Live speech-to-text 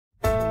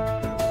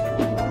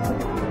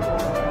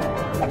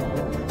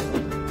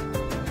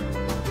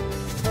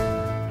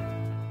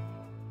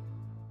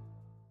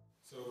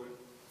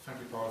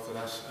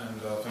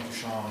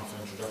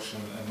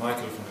introduction, and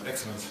Michael for an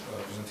excellent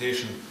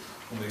presentation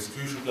on the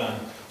execution plan.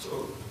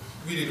 So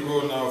really the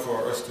role now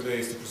for us today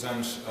is to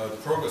present the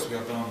progress we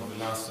have done over the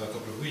last couple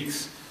of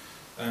weeks.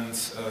 And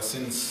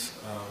since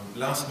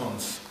last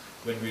month,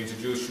 when we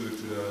introduced you to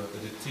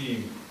the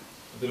team,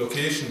 the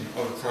location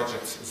of the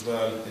project as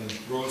well in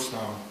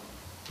Rollstown,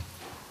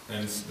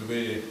 and the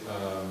way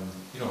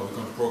we're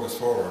going to progress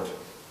forward.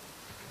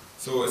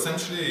 So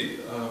essentially,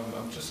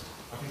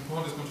 I think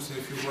Paul is going to say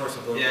a few words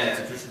about the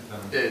execution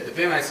plan. The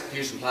BIM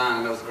execution plan,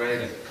 and that was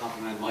great. I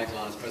compliment Michael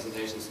on his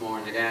presentation this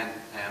morning again.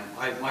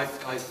 I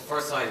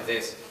first cited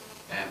this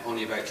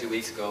only about 2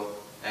 weeks ago.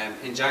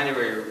 In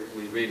January,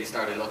 we really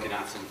started looking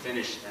at some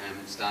Finnish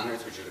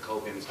standards, which are the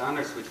co-BIM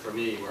standards, which for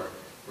me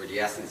were the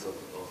essence of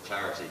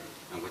clarity,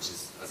 and which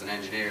is, as an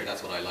engineer,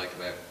 that's what I like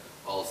about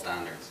all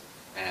standards.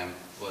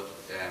 But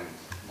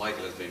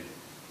Michael has been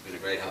a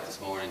great help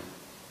this morning,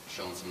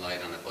 showing some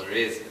light on it. But it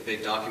is a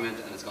big document,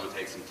 and it's going to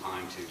take some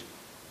time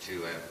to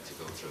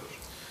go through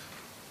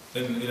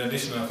it. In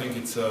addition, I think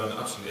it's an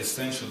absolutely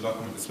essential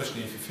document,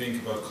 especially if you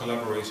think about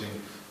collaborating,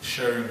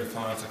 sharing the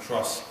files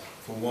across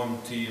from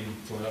one team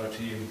to another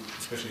team,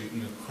 especially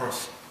in a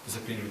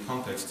cross-disciplinary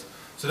context.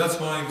 So that's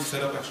why we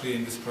set up actually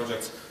in this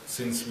project,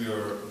 since we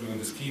are doing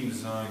the scheme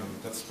design,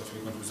 and that's what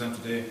we're going to present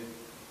today,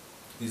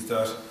 is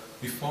that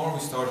before we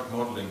started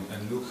modelling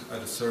and look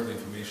at the survey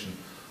information,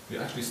 we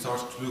actually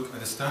started to look at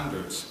the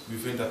standards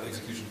within that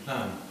execution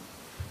plan.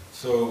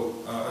 So,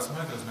 as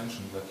Michael has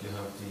mentioned, like you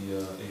have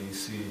the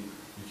AEC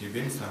UK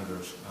BIM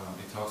standard.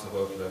 It talks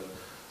about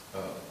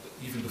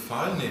even the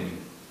file naming.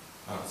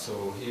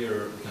 So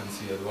here you can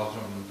see at the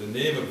bottom the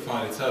name of the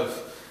file itself,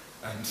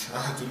 and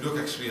I had to look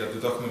actually at the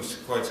document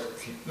quite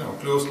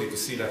closely to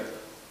see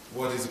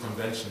what is the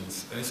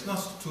conventions. And it's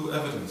not too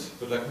evident,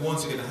 but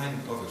once you get a hang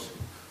of it,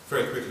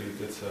 very quickly you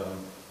get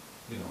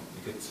you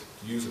get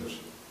the use of it.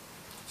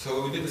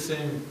 So we did the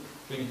same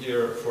thing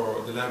here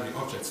for the library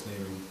objects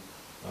naming,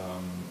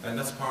 and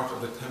that's part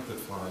of the template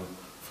file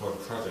for the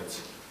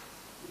project.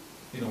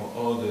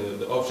 All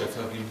the objects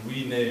have been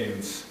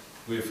renamed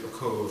with a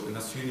code, and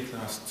that's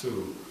Uniclass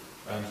 2,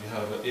 and you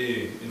have an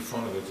A in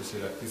front of it to say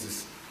this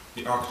is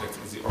the architect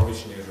is the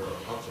originator of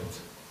the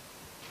object.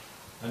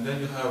 And then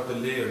you have the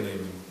layer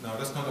naming. Now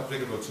that's not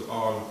applicable to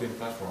all BIM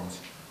platforms,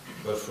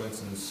 but for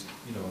instance,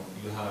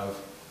 you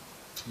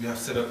have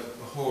set up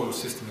a whole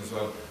system as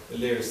well, a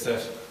layer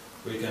set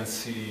where you can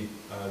see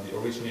the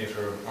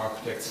originator,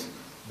 architects,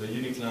 the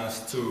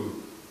Uniclass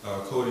 2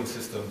 coding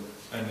system,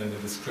 and then the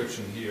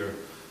description here.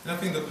 And I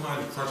think the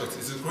pilot project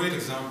is a great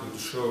example to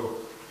show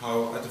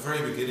how at the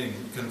very beginning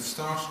you can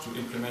start to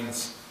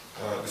implement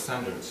the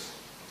standards.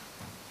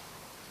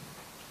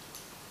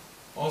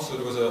 Also,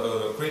 there was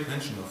a great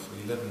mention of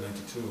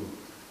 1192,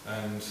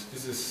 and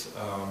this is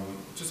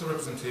just a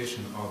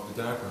representation of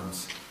the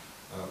diagrams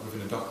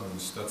within a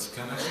document that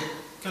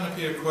can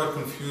appear quite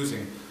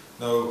confusing.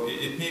 Now,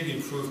 it may be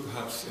improved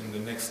perhaps in the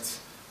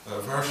next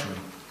version,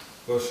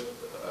 but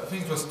I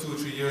think it was 2 or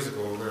 3 years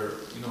ago where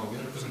we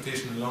had a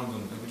presentation in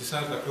London, and we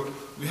decided look,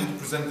 we had to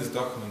present this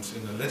document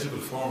in a legible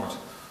format.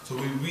 So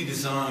we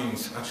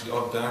redesigned actually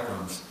all the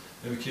diagrams,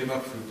 and we came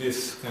up with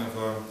this kind of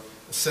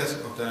a set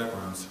of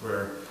diagrams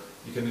where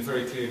you can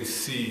very clearly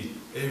see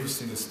every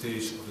single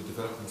stage of the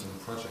development of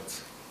the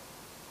project.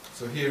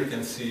 So here you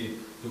can see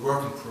the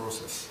working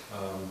process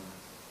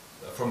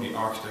from the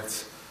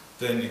architects.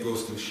 Then it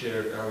goes to a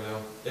shared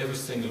area. Every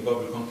single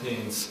bubble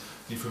contains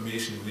the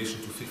information in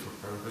relation to fit for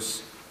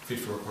purpose, fit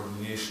for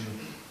coordination,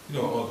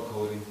 all the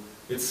coding.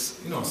 It's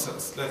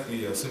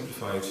slightly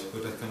simplified,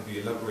 but that can be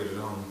elaborated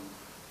on.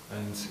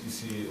 And you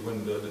see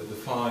when the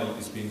file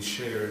is being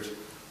shared,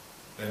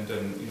 and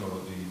then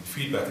the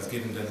feedback is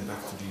given then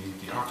back to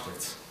the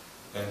architects,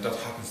 and that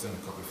happens then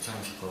a couple of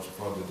times, of course, with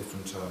all the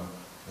different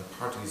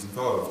parties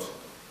involved.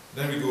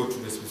 Then we go to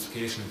the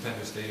specification and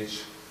tender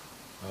stage.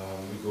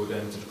 We go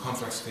then to the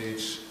contract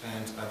stage,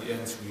 and at the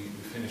end we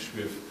finish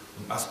with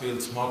an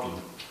as-built model,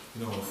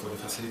 for the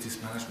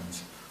facilities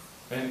management.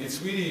 And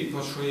it's really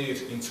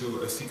portrayed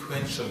into a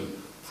sequential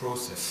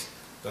process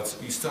that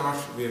we start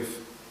with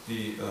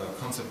the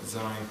concept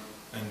design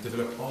and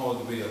develop all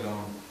the way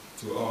along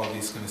to all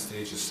these kind of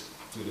stages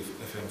to the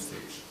FM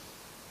stage.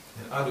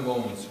 And at the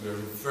moment we're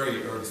in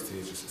very early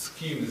stages, a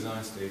scheme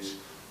design stage,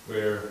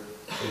 where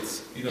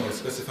it's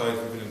specified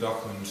within a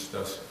document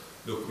that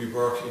look, we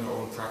work in our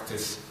own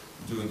practice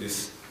doing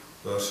this,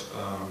 but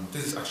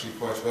this is actually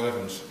quite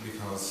relevant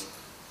because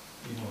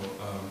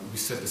we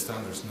set the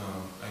standards now,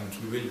 and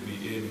we will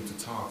be aiming to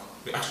talk.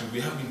 We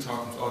have been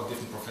talking to all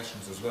different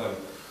professions as well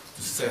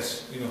to set,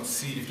 to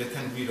see if they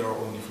can read our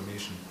own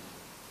information.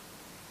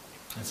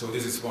 And so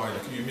this is why,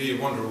 you may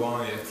wonder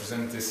why I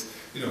present this,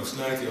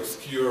 slightly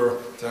obscure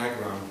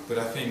diagram, but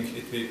I think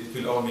it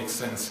will all make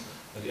sense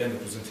at the end of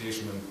the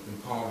presentation when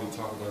Paul will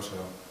talk about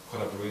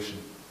collaboration.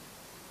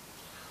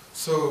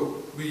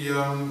 So we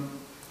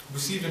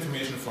received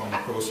information from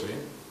Crossway.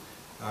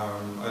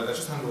 I'll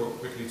just hand over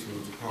quickly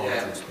to Paul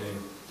to explain.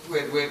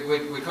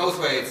 With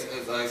Crossway,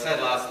 as I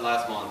said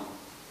last month,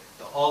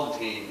 all the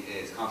team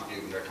is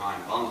contributing their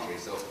time voluntarily,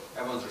 so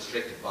everyone's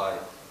restricted by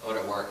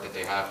other work that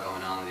they have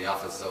going on in the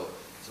office. So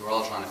we're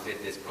all trying to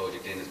fit this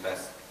project in as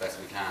best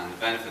we can. The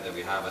benefit that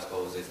we have, I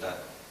suppose, is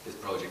that this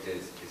project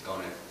is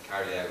going to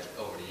carry out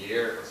over the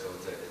year, so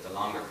it's a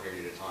longer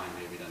period of time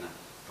maybe than a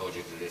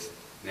project of this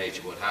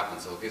nature would happen.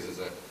 So it gives us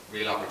a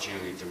real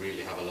opportunity to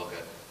really have a look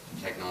at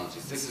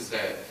technologies. This is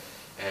a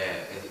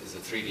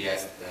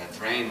 3DS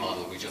terrain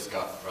model we just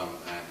got from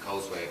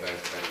Coastway about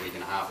a week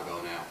and a half ago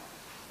now.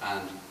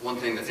 And one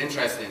thing that's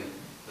interesting,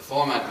 the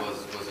format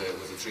was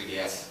a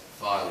 3DS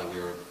file that we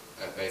were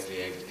basically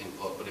able to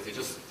input. But if you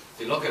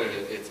look at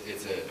it,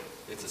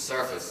 it's a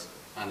surface,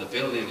 and the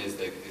building is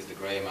the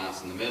grey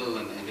mass in the middle,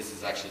 and this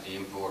is actually the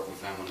import. We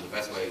found one of the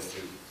best ways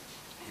to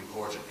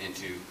import it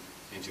into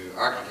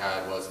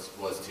ArchiCAD was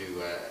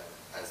to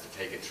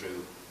take it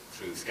through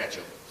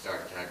SketchUp. So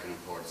ArchiCAD can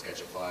import a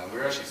SketchUp file, and we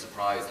were actually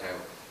surprised how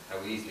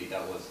easily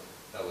that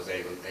was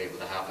able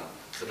to happen.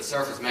 So the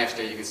surface mesh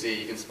there, you can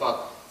see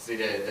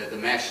the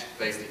mesh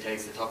basically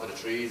takes the top of the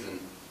trees and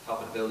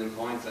top of the building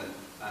points, and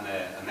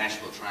a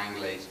mesh will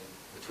triangulate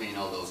between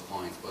all those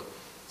points. But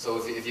so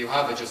if you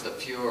have just a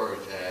pure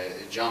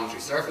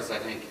geometry surface, I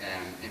think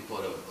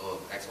input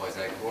of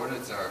XYZ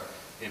coordinates or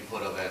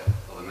input of a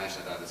mesh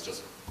like that is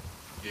just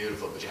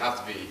beautiful. But you have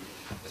to be,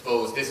 I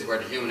suppose, this is where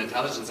the human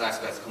intelligence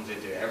aspect comes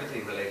into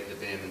everything related to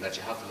BIM, and that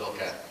you have to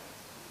look at,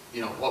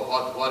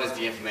 what is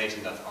the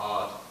information that's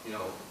odd,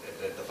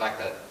 the fact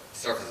that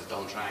surfaces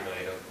don't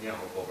triangulate,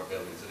 over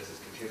buildings. So this is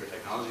computer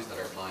technologies that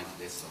are applying to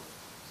this. So.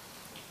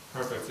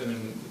 Perfect,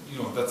 and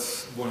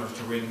that's one of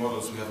the terrain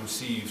models we have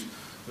received.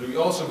 But we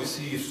also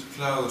received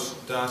cloud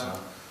data.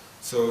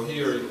 So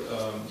here,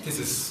 this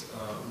is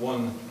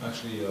one,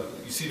 actually,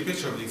 you see the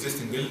picture of the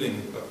existing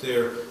building up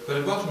there, but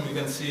at the bottom you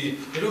can see,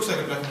 it looks like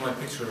a black and white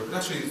picture, but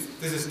actually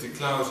this is the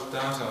cloud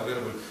data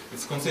available.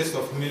 It consists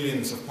of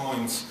millions of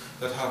points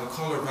that have a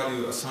color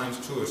value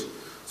assigned to it.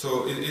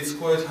 So it's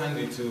quite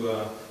handy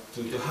to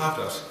have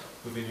that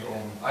within your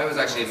own. I was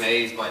actually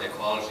amazed by the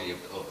quality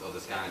of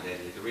the scanning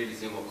data. You could really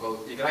zoom up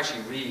close. You could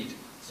actually read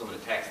some of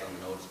the text on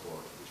the notice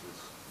board, which was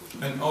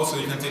and also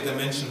you can take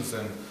dimensions,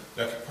 and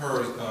like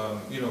per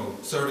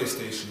survey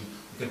station,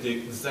 you can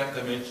take exact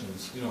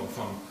dimensions,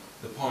 from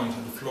the point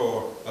of the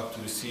floor up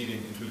to the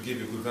ceiling. It will give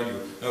you a good value.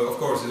 Now, of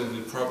course, there's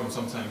a problem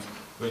sometimes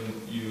when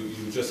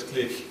you just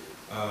click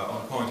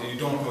on a point and you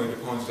don't know if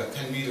the point is like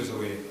 10 meters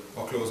away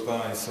or close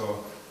by.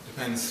 So it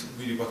depends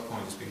really what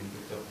point is being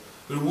picked up.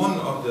 But one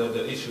of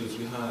the issues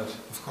we had,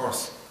 of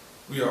course,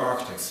 we are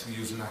architects. We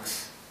use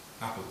Macs,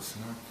 apples.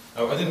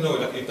 Now, I didn't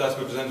know if that's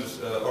represented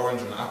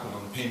orange or an apple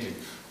on the painting,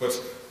 but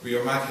we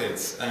are Mac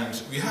heads,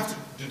 and we have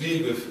to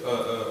deal with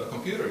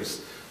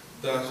computers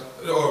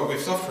or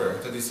with software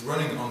that is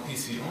running on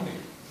PC only.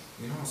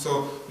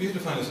 So we had to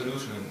find a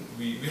solution, and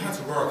we had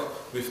to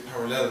work with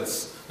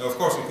parallels. Now, of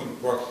course, we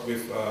could work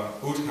with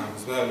Bootcamp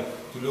as well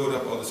to load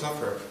up all the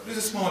software. But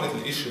it's a small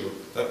little issue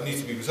that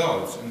needs to be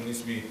resolved and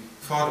needs to be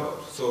thought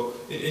about. So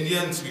in the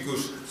end, we could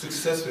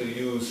successfully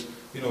use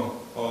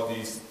all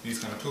these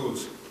kind of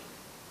tools.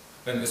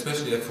 And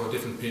especially for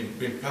different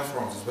BIM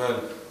platforms as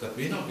well that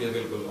may not be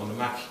available on the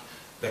Mac.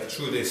 Like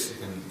through this, you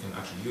can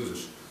actually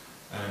use it.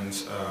 And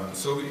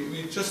so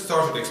we just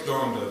started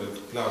exploring the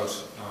cloud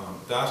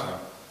data.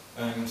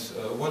 And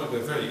one of the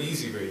very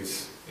easy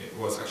ways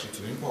was actually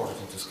to import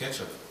it into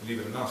SketchUp,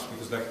 believe it or not,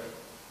 because the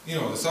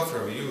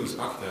software we use,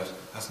 ArchiCAD,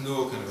 has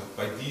no kind of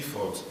by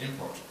default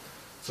import.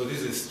 So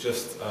this is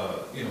just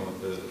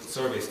the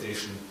survey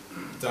station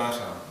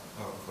data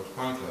for the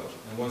point cloud.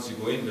 And once you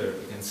go in there,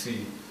 you can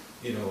see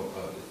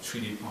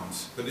 3D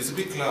points. But it's a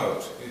big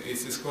cloud.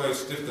 It's quite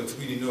difficult to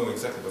really know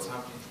exactly what's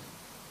happening.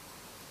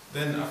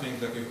 Then I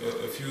think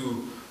a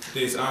few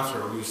days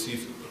after, we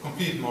received a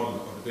complete model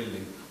of the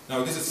building.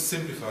 Now this is a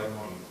simplified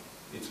model.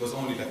 It was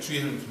only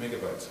 300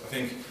 megabytes. I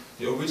think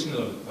the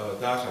original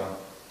data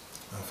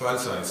file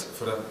size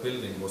for that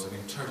building was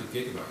 30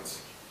 gigabytes.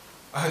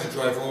 I had to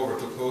drive over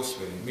to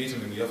Coastway, meet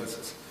him in the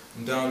offices,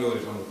 and download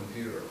it on the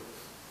computer.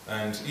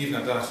 And even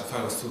at that, the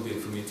file was too big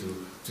for me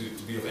to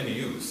be of any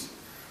use.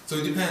 So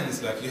it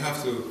depends, you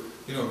have to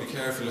be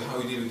careful how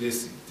you deal with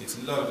this. It takes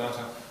a lot of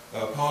data.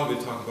 Paul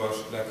will talk about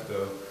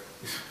the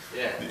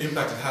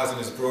impact it has on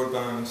his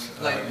broadband.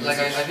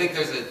 I think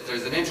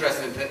there's an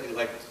interesting thing,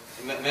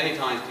 many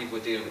times people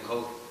deal with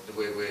a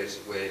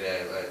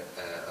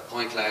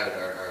point cloud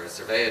or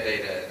surveyor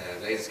data,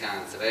 laser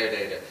scan surveyor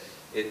data.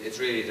 It's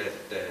really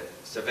that the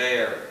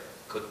surveyor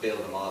could build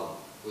a model.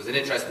 It was an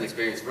interesting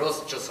experience for us.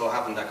 It just so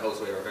happened that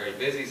Coastway were very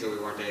busy, so we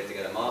weren't able to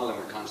get a model, and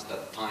we're conscious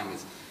that the time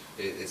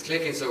is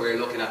clicking, so we're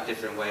looking at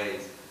different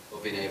ways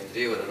of being able to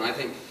deal with it. And I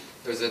think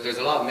there's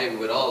a lot, maybe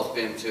with all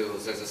BIM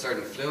tools, there's a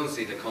certain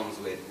fluency that comes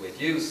with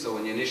use. So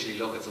when you initially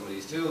look at some of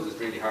these tools, it's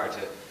really hard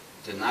to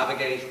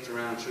navigate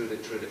around through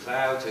the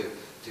cloud,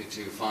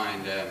 to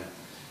find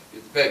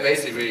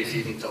basically really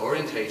even to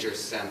orientate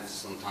yourself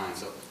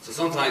sometimes. So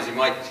sometimes you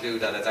might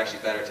conclude that it's actually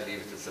better to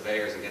leave it to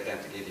surveyors and get them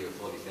to give you a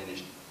fully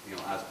finished,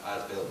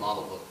 as built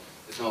model. But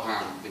there's no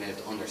harm being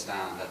able to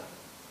understand that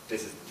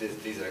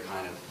these are the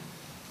kind of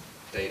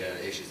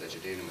data issues that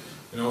you're dealing with.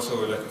 And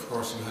also, like, of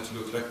course, you had to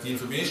look, like, the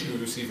information we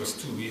received was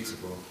 2 weeks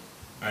ago,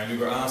 and we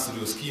were asked to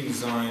do a scheme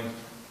design,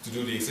 to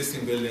do the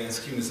existing building and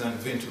scheme design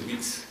within 2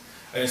 weeks.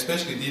 And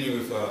especially dealing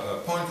with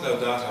point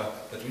cloud data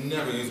that we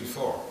never used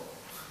before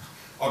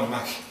on a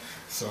Mac.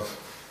 So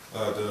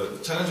the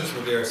challenges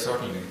were there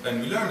certainly,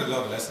 and we learned a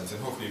lot of lessons,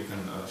 and hopefully we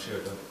can share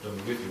them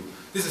with you.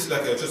 This is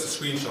like just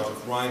a screenshot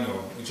of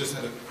Rhino. We just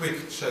had a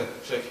quick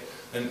check,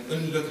 and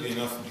unluckily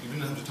enough, you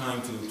didn't have the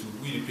time to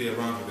really play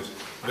around with it.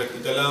 But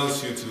it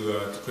allows you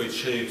to create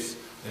shapes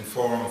and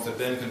forms that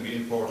then can be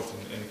imported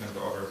in any kind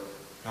of other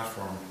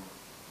platform.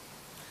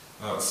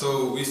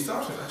 So we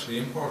started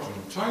actually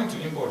trying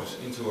to import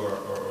it into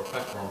our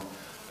platform,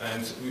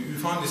 and we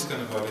found this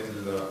kind of a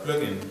little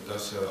plugin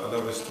that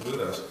allowed us to do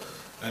that.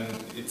 And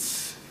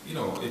it's, we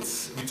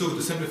took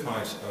the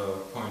simplified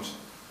point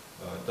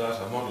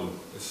data model.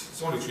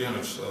 It's only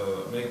 300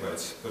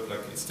 megabytes, but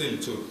like it still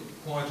took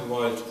quite a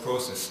while to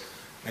process.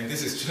 And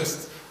this is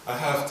just, I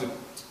have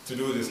to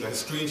do this like a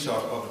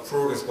screenshot of the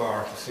progress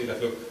bar to see that,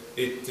 look,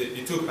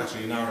 it took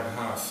actually an hour and a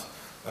half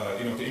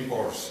to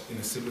import in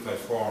a simplified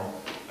form,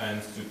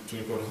 and to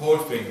import the whole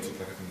thing took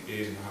like, I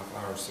think,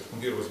 8.5 hours. So the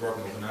computer was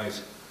working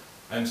overnight.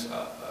 And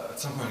at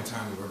some point in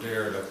time we were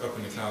there, like up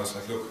in the clouds,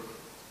 like, look,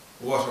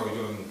 what are we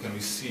doing? Can we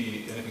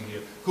see anything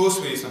here?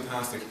 Ghostway is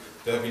fantastic.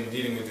 They have been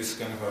dealing with this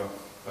kind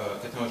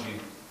of technology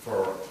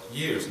for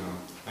years now,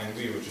 and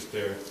we were just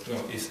there,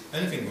 is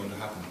anything going to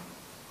happen?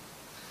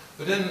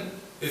 But then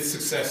it's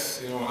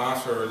success,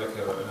 after like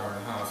an hour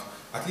and a half.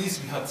 At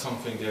least we had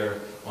something there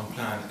on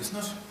plan. It's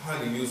not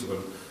highly usable,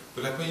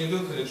 but like when you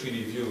look at a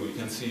 3D view, you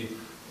can see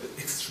an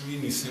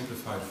extremely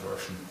simplified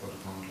version of the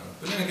point cloud.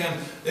 But then again,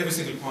 every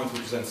single point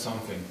represents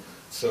something.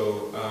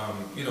 So,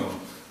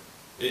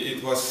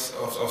 it was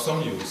of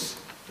some use.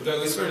 But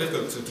it's very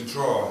difficult to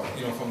draw,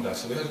 from that.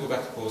 So we had to go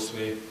back to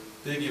Ghostway.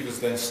 They give us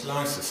then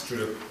slices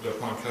through the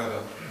point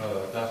cloud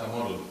data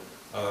model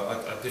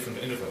at different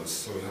intervals.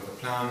 So we have a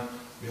plan,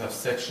 we have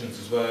sections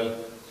as well.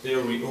 There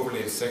we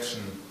overlay the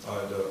section,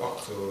 the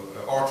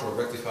ortho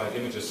rectified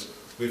images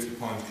with the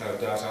point cloud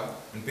data,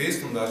 and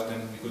based on that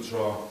then we could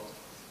draw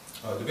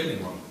the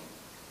building model,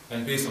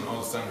 and based on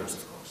all the standards,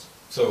 of course.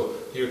 So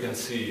here you can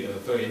see a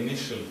very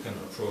initial kind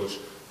of approach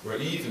where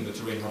even the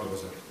terrain model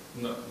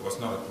was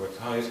not at correct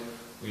height.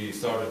 We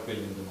started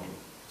building the model.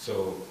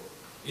 So,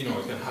 it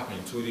can happen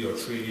in 2D or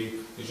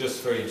 3D. It's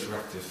just very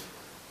interactive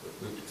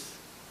with this.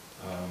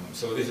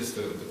 So this is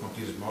the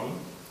completed model.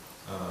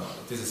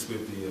 This is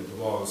with the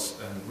walls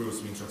and roofs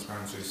being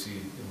transparent, so you see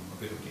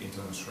a bit of the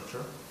internal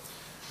structure.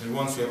 And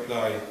once we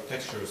apply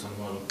textures on the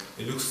model,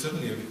 it looks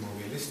suddenly a bit more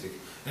realistic.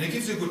 And it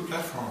gives you a good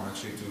platform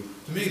actually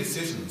to make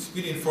decisions,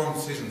 really informed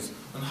decisions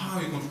on how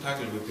you're going to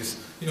tackle with this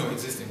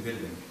existing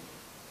building.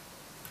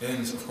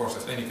 And of course,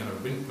 as any kind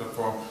of BIM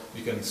platform,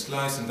 you can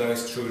slice and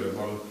dice through the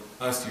model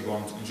as you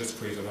want and just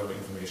create a lot of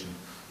information,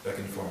 like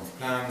in the form of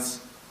plans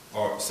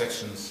or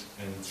sections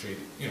and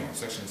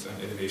sections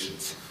and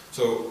elevations.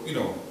 So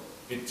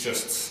it's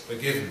just a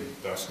given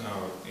that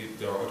now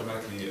they are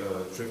automatically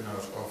driven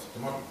out of the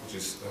model, which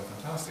is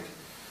fantastic.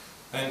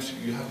 And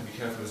you have to be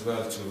careful as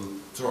well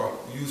to draw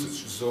up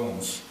usage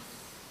zones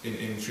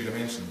in 3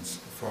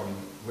 dimensions from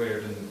where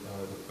then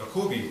a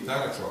COBE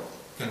data drop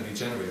can be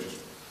generated.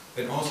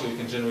 And also you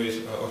can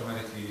generate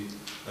automatically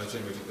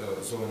generate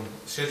zone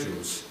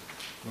schedules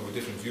with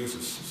different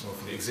uses, so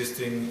for the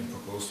existing and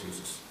proposed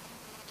uses.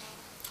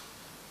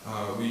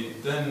 We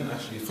then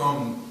actually,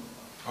 from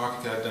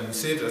ArchiCAD, then we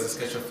saved it as a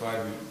SketchUp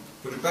file, we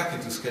put it back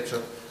into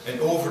SketchUp and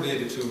overlaid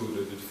it to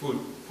the full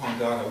point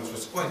data, which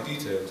was quite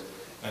detailed,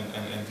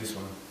 and this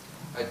one.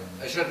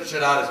 I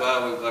should add as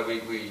well,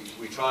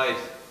 we tried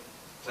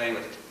playing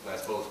with,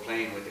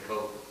 playing with the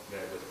code,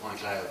 with the point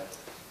cloud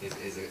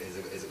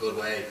is a good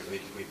way, because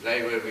we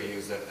played with it. We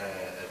used a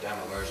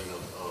demo version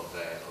of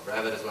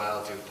Revit as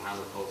well to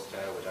handle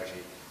post-cloud,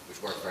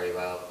 which worked very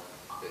well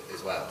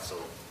as well. So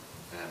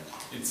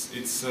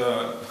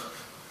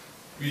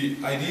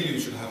ideally we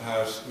should have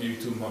had maybe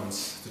 2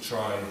 months to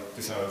try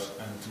this out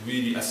and to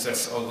really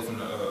assess all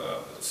different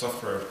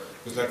software,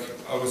 because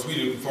I was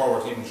really looking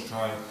forward even to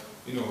try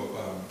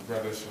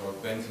Revit or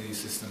Bentley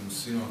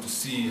systems, to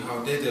see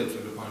how they dealt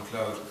with the point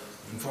cloud.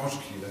 But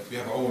unfortunately, we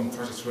have our own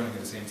projects running at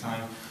the same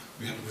time.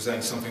 We had to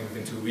present something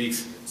within 2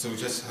 weeks, so we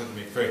just had to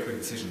make very quick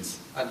decisions.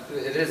 And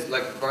it is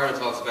like Bernard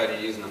talks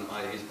about using them.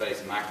 I use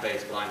based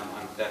Mac-based, but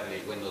I'm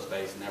definitely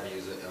Windows-based. Never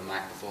used a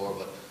Mac before,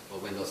 but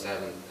Windows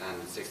 7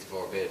 and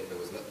 64-bit,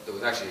 there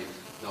was actually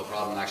no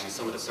problem. Actually,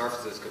 some of the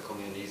surfaces could come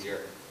in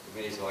easier for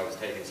me, so I was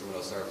taking some of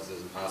those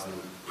surfaces and passing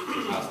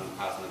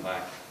them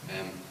back.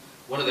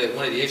 One of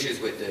the issues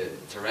with the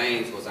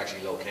terrains was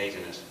actually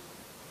locating it,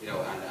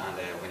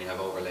 and when you have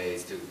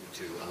overlays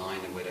to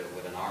align them with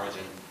an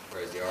origin,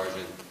 whereas the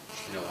origin,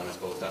 and I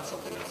suppose that's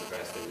something that's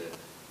addressed in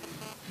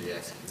the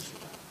execution.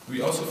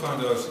 We also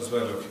found out as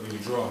well, when you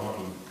draw a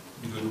model,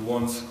 you do it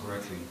once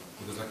correctly,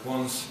 because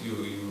once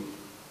you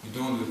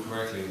don't do it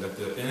correctly,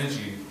 the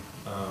energy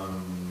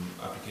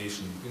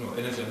application,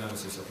 energy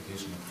analysis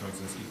application, for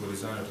instance, Eco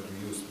Designer that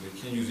we use, we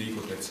can use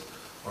EcoText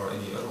or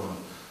any other one.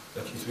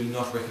 that it will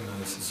not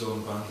recognize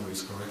zone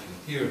boundaries correctly.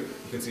 Here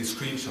you can see a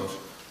screenshot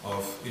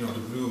of the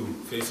blue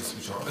faces,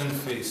 which are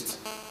unfaced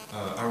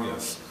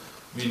areas,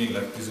 meaning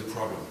like there's a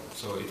problem.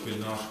 So it will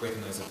not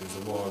recognize that there's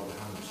a wall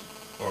behind it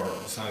or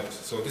beside it.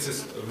 So this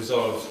is a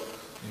resolved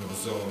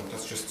zone.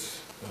 That's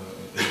just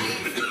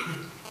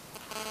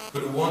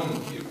but one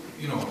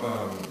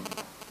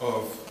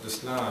of the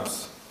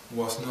slabs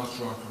was not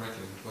drawn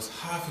correctly. It was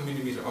half a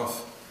millimeter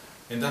off,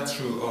 and that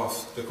threw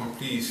off the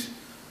complete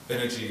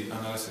energy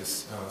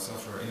analysis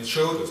software. And it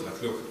showed us,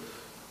 like, look,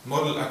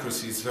 model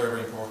accuracy is very,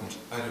 very important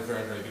at the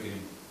very, very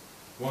beginning.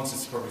 Once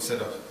it's properly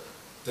set up,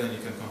 then you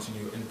can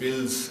continue and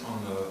builds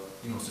on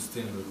a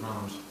sustainable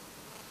ground.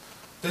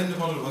 Then the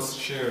model was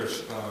shared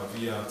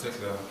via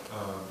Design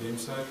BIM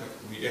site.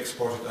 Like, we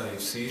exported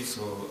IFC,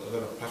 so a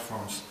lot of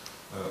platforms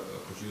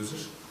could use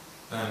it.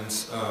 And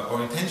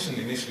our intention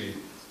initially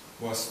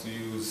was to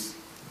use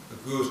a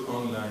good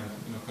online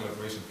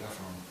collaboration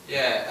platform.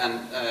 Yeah,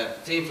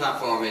 and Team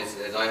Platform is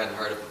I hadn't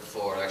heard of it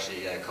before.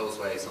 Actually,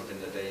 Coastway is something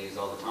that they use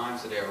all the time,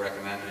 so they were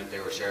recommending it. They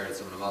were sharing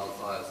some of the model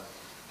files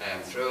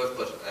through it.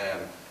 But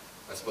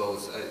I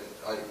suppose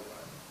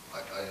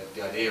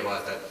the idea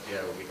was that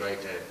it would be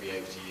great to be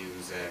able to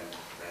use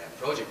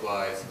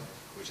ProjectWise,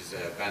 which is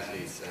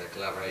Bentley's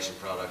collaboration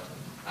product,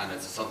 and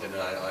it's something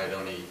that I'd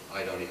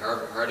only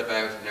heard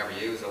about, never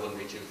used. I wouldn't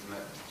be too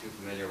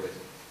familiar with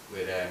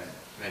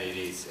many of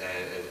these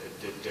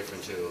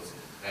different tools.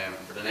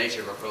 For the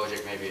nature of a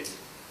project, maybe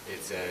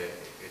it's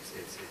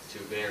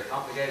too big or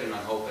complicated, and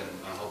I'm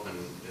hoping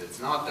that it's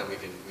not. That we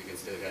can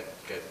still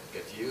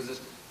get to use it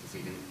if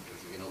we can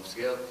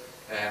upskill.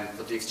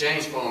 But the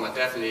exchange format,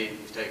 definitely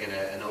we've taken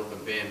an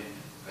open BIM,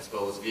 I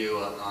suppose, view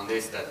on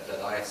this, that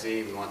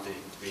IFC, we want it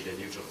to be the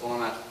neutral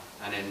format,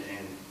 and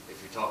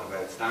if we talk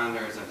about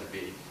standards and to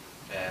be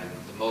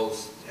the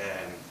most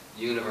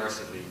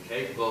universally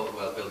capable,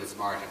 well, Building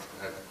Smart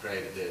have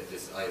created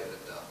this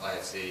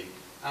IFC,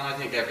 and I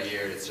think every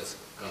year it's just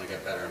going to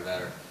get better and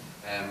better.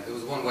 It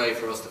was one way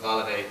for us to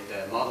validate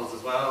models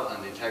as well,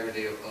 and the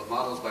integrity of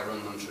models by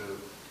running them through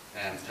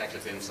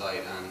Techlip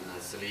Insight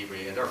and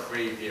Celebri, and they're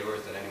free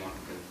viewers that anyone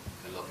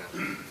can look at.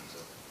 So.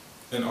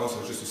 And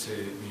also, just to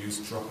say, we use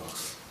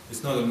Dropbox.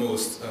 It's not the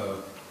most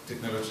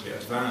technologically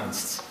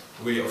advanced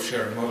way of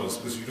sharing models,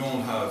 because you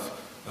don't have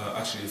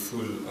actually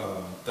full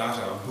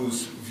data on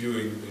who's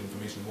viewing the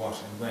information what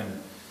and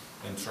when,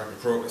 and track the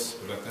progress.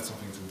 But that's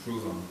something to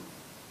improve on.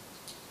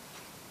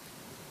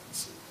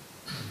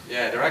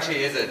 Yeah, there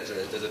actually is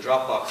there's a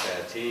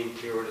Dropbox team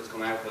viewer that's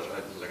come out, but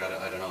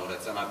I don't know.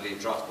 And I believe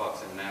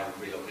Dropbox have now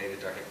relocated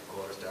their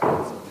headquarters to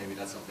Ireland, so maybe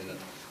that's something that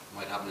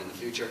might happen in the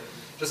future.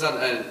 Just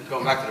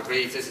going back to the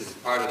brief, this is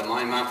part of the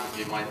mind map, if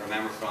you might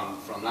remember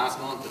from last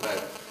month.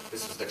 About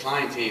this was the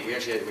client team. We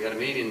had a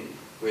meeting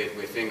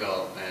with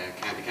Fingal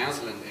County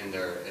Council in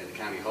the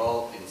County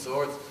Hall in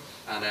Swords,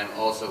 and then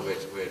also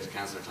with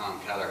Councillor Tom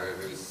Kelleher,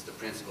 who's the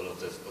principal of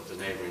the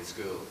neighbouring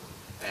school.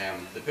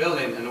 The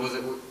building, and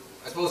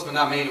I suppose from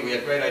that meeting we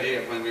had a great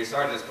idea. When we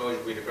started this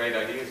project, we had a great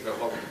ideas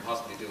about what we could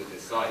possibly do with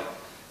this site.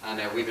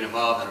 And we've been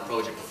involved in a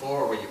project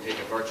before where you pick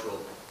a virtual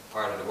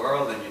part of the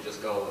world and you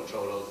just go and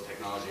throw loads of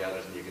technology at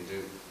it, and you can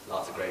do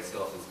lots of great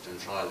stuff and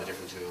trial the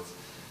different tools.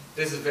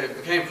 It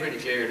became pretty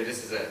clear that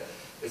this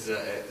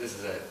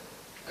is a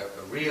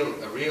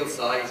real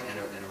site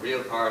in a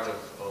real part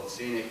of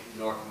scenic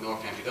North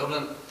County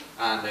Dublin,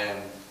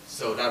 and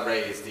so that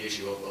raised the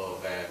issue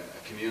of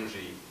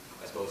community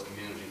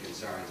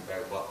concerns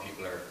about what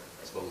people are,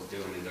 I suppose,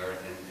 doing in their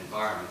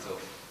environment. So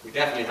we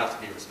definitely have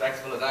to be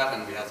respectful of that,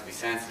 and we have to be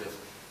sensitive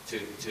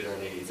to their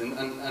needs.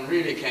 And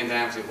really it came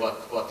down to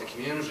what the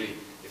community,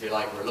 if you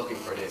like, were looking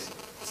for this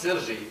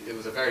facility. It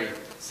was a very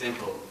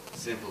simple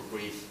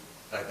brief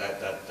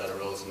that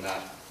arose from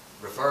that.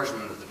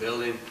 Refurbishment of the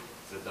building,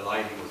 the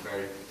lighting was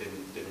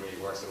didn't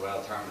really work so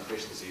well. Thermal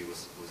efficiency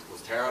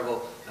was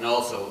terrible, and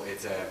also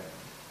it's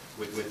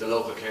with the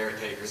local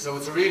caretakers. So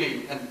it's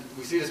and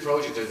we see this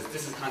project as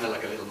this is kind of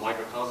like a little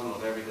microcosm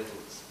of every little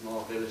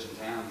small village and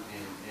town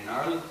in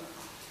Ireland,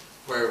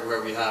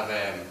 where we have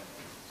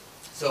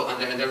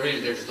and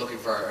they're just looking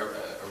for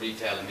a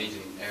retail and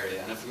meeting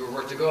area. And if we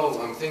were to go,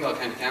 Fingal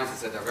County Council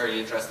said they're very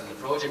interested in the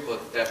project,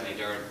 but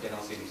definitely they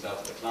don't see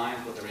themselves as a client,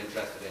 but they're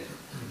interested in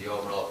the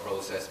overall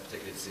process,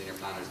 particularly the senior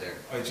planners there.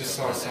 I just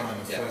saw a sign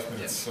of 5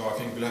 minutes, so I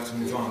think we'll have to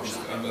move on.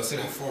 I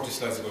still have 40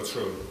 slides to go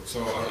through,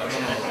 so I don't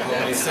know how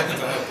many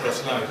seconds I have per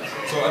slide.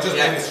 So I'll just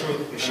bring it through,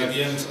 and at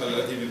the end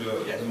I'll give you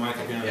the mic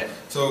again. Yeah.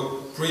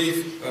 So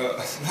brief,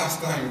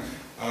 last time,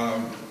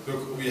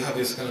 look, we had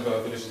this kind of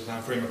a village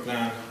design framework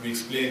plan. We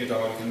explained it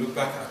all. You can look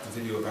back at the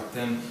video back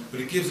then, but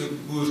it gives a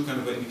good kind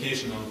of an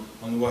indication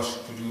on what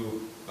to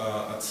do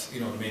at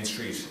the main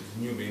street,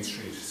 the new main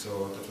street.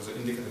 So that was an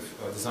indicative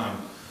design.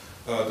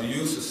 The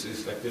uses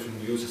is like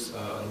different uses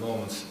at the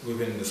moment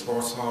within the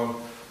sports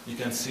hall. You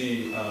can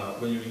see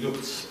when you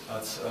looked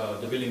at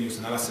the building use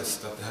analysis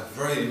that they have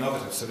very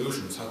innovative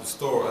solutions how to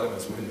store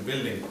elements within the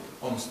building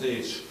on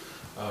stage.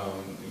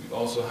 We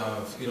also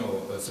have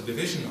a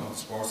subdivision of the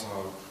sports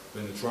hall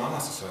when the drama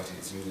society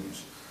is using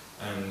it,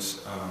 and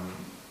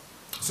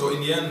So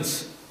in the end,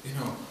 you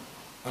know,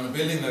 on a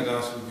building like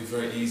that, it would be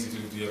very easy to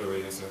do the other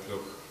way and say,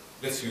 look,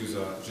 let's use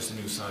just a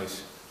new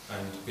site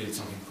and build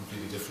something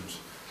completely different.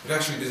 But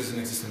actually, this is an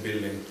existing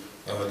building.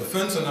 The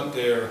funds are not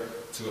there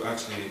to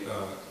actually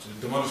to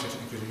demolish it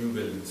and create a new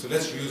building. So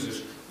let's use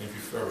it and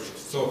refurbish it.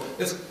 So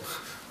let's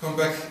come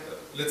back.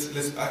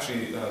 Let's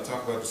actually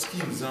talk about the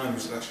scheme design,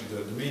 which is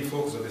actually the main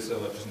focus of this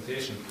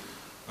presentation.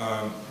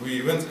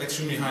 We went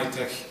extremely high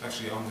tech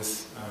actually on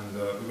this,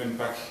 and we went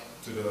back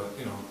to the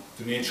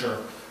to nature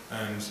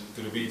and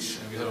to the beach,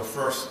 and we had our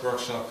first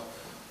workshop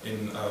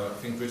in I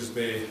think Bridges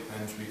Bay,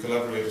 and we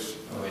collaborated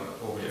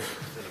over here.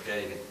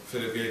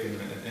 Philip Gagan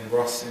and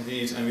Ross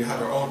indeed, and we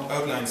had our own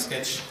outline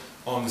sketch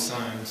on the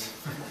signs.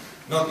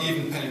 Not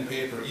even pen and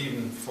paper,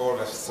 even for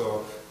that,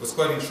 so it was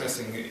quite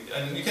interesting.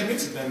 And you can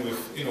mix it then with,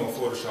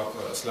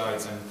 Photoshop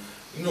slides and,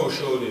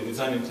 show the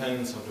design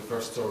intents of the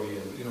first story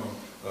and,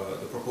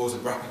 the proposal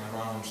wrapping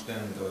around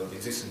then the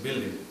existing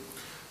building.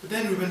 But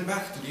then we went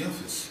back to the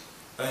office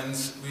and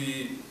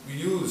we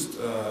used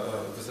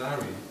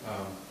Vasari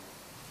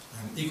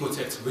and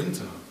Ecotech's wind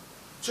tunnel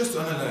just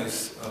to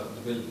analyze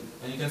the building.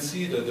 And you can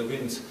see the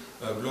wind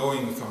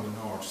blowing from the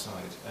north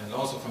side and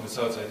also from the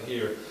south side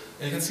here.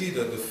 And you can see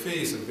that the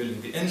face of the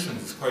building, the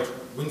entrance is quite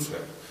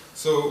windswept.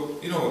 So,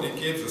 it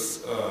gives us,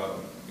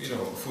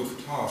 food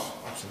for thought,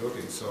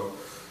 absolutely. So,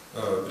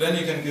 but then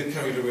you can get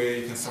carried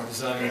away, you can start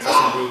designing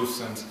interesting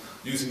roofs and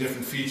using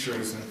different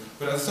features.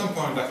 But at some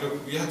point,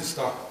 look, we had to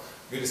stop.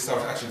 We had to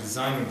start actually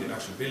designing the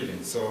actual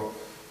building. So,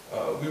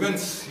 we went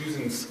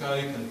using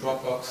Skype and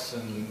Dropbox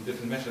and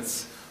different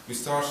methods. We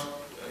start,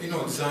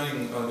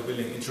 designing the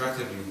building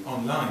interactively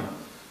online.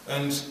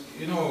 And,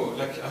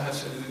 I had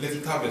a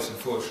little tablet in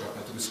Photoshop.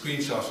 I took a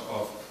screenshot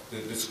of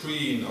the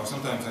screen, or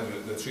sometimes I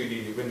had the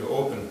 3D window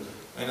open.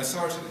 And I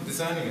started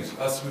designing it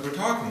as we were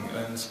talking.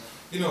 And,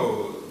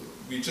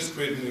 we just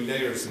created new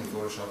layers in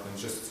Photoshop and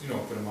just,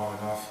 put them on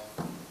and off.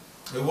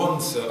 And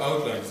once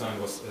outline design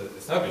was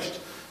established,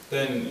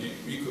 then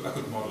I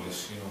could model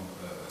it,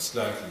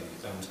 slightly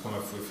and come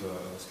up with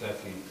a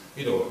slightly,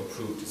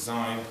 improved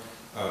design.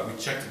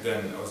 We checked it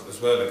then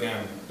as well,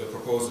 again, the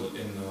proposal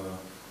in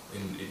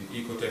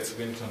Ecotech's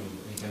wind tunnel.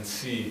 You can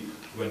see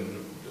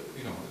when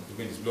the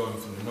wind is blowing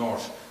from the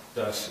north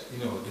that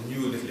the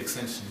new little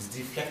extension is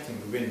deflecting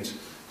the wind,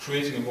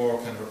 creating a more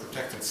kind of a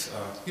protected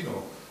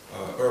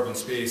urban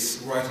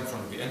space right in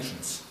front of the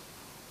entrance.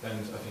 And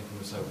I think from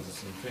the south is the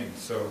same thing.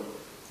 So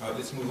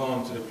let's move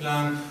on to the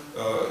plan.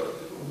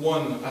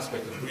 One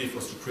aspect of the brief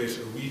was to create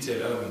a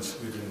retail element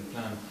within the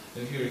plan.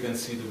 And here you can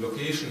see the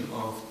location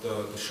of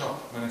the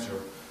shop manager.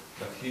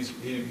 That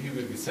he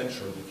will be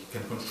central, that he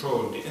can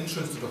control the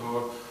entrance to the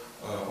hall,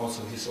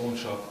 also his own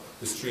shop,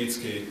 the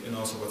streetscape, and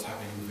also what's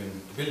happening within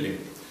the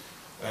building.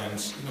 And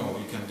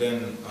you can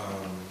then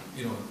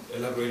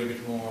elaborate a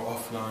bit more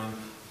offline,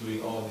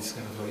 doing all these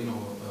kind of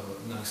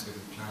nice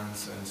little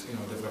plans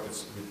and develop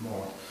it a bit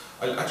more.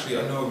 I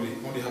know we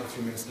only have a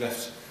few minutes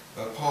left.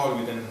 Paul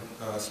will then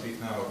speak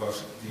now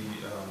about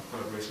the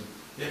collaboration.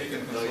 Yeah, you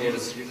can control. No, you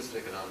just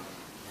flick it on.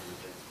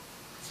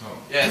 So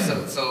yeah,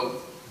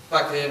 so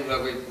back then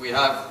we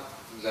have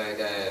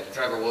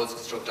Trevor Woods,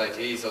 Construct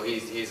IT, so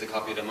he's a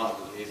copy of the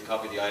model. He's a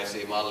copy of the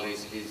IFC model.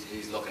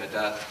 He's looking at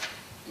that.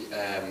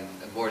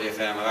 Board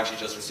FM, I've actually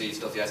just received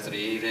stuff yesterday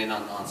evening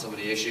on some of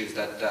the issues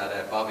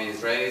that Bobby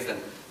has raised, and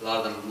a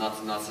lot of them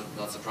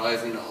not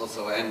surprising.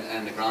 Also,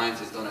 and the Grimes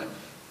has done a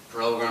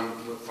program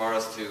for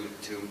us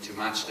to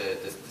match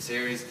the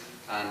series,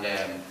 and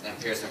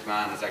Pierce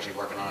McMahon is actually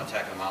working on a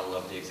technical model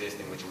of the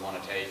existing, which we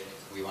want to take.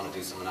 We want to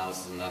do some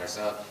analysis on that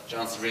ourselves.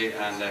 Johnson Reid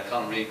and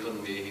Colin Reid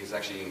couldn't be. He was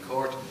actually in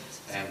court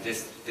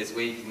this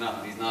week.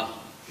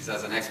 He's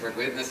as an expert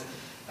witness,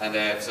 and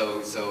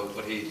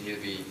but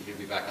he'll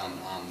be back on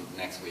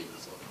next week.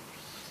 So,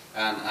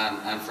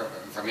 and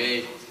for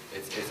me,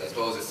 it's I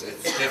suppose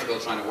it's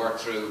difficult trying to work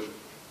through,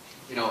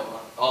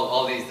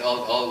 all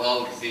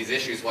these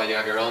issues while you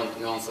have your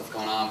own stuff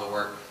going on.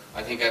 But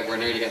I think we're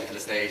nearly getting to the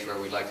stage where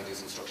we'd like to do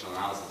some structural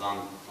analysis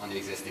on the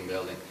existing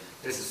building.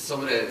 This is some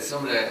of the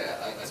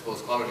I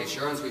suppose quality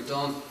assurance we've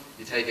done.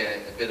 You take a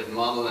bit of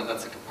model, and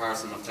that's a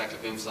comparison of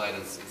Technical BIM site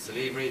and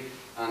Celebri,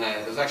 and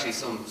there's actually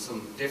some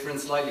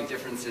slightly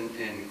difference in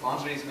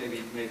quantities,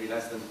 maybe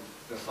less than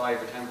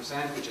 5 or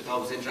 10%, which I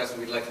thought was interesting.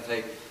 We'd like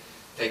to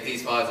take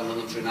these files and run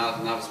them through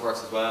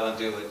Navisworks as well and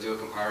do a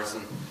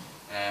comparison.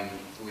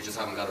 We just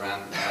haven't got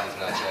around to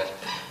that yet.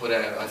 But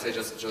I'd say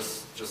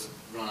just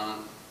run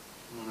on,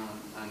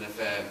 and if.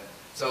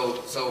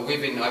 So I've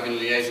been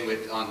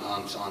liaising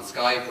on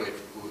Skype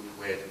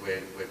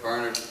with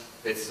Bernard.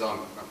 Bits are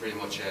pretty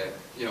much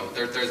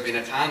there's been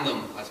a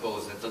tandem, I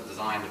suppose, at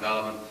design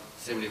development,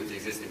 similarly with the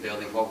existing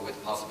building, what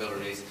with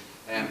possibilities.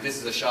 This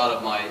is a shot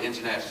of my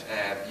internet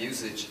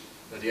usage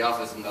at the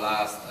office in the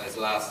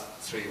last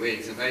 3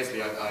 weeks, and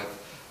basically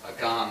I've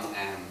gone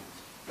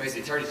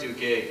basically 32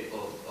 gig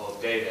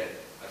of data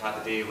I've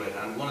had to deal with,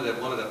 and one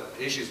of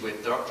the issues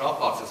with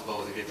Dropbox, I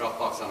suppose, if you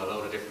Dropbox on a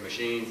load of different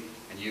machines,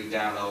 and you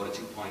download a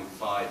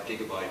 2.5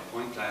 gigabyte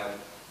point cloud,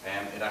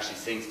 it actually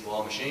syncs to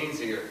all machines.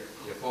 So you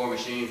have 4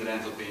 machines, it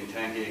ends up being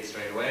 10 gigs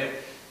straight away.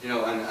 You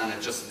know, and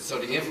it just, so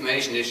the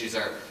information issues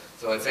are,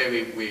 so I'd say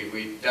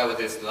we dealt with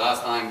this the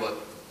last time, but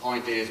the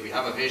point is we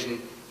have a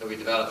vision that we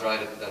developed right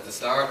at the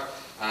start,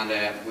 and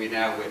we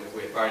now,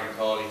 with Barry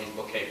McCauley, he's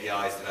put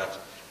KPIs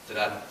to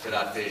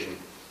that vision.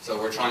 So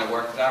we're trying to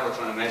work with that, we're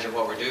trying to measure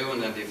what we're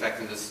doing and the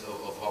effectiveness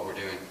of what we're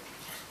doing.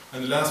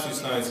 And the last few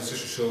slides is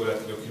just to show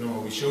that, look, you know,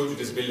 we showed you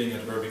this building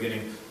at the very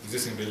beginning, the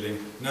existing building.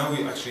 Now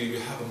we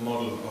have a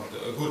model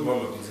a good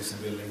model of the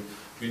existing building.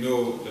 We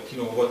know that, you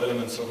know, what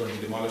elements are going to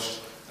be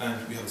demolished,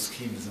 and we have a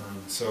scheme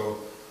design. So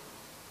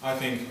I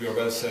think we are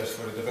well set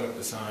for the developed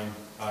design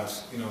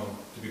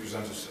to be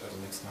presented at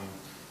the next time.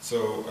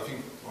 So I think,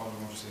 you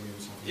want to say maybe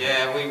something?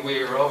 Yeah,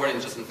 we were over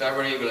just in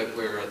February.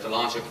 We were at the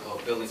launch of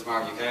Building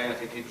Smart UK, and I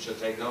think people should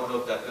take note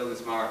of that. Building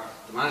Smart,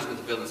 the management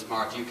of Building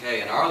Smart UK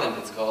in Ireland,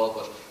 it's called,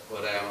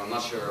 but I'm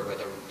not sure about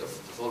the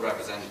full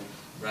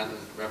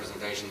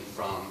representation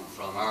from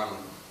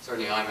Ireland.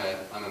 Certainly,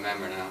 I'm a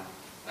member now.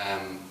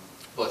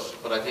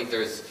 But I think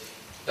there's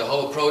the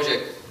whole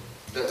project.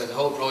 The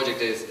whole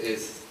project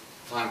is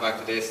tying back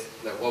to this,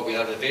 like what we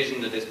have the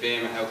vision of this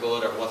BIM and how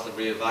good, or what's the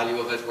real value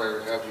of it,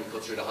 how can we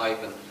cut through the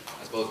hype, and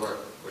I suppose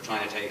we're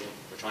trying to take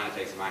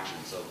some action.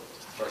 So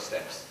first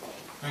steps.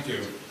 Thank you.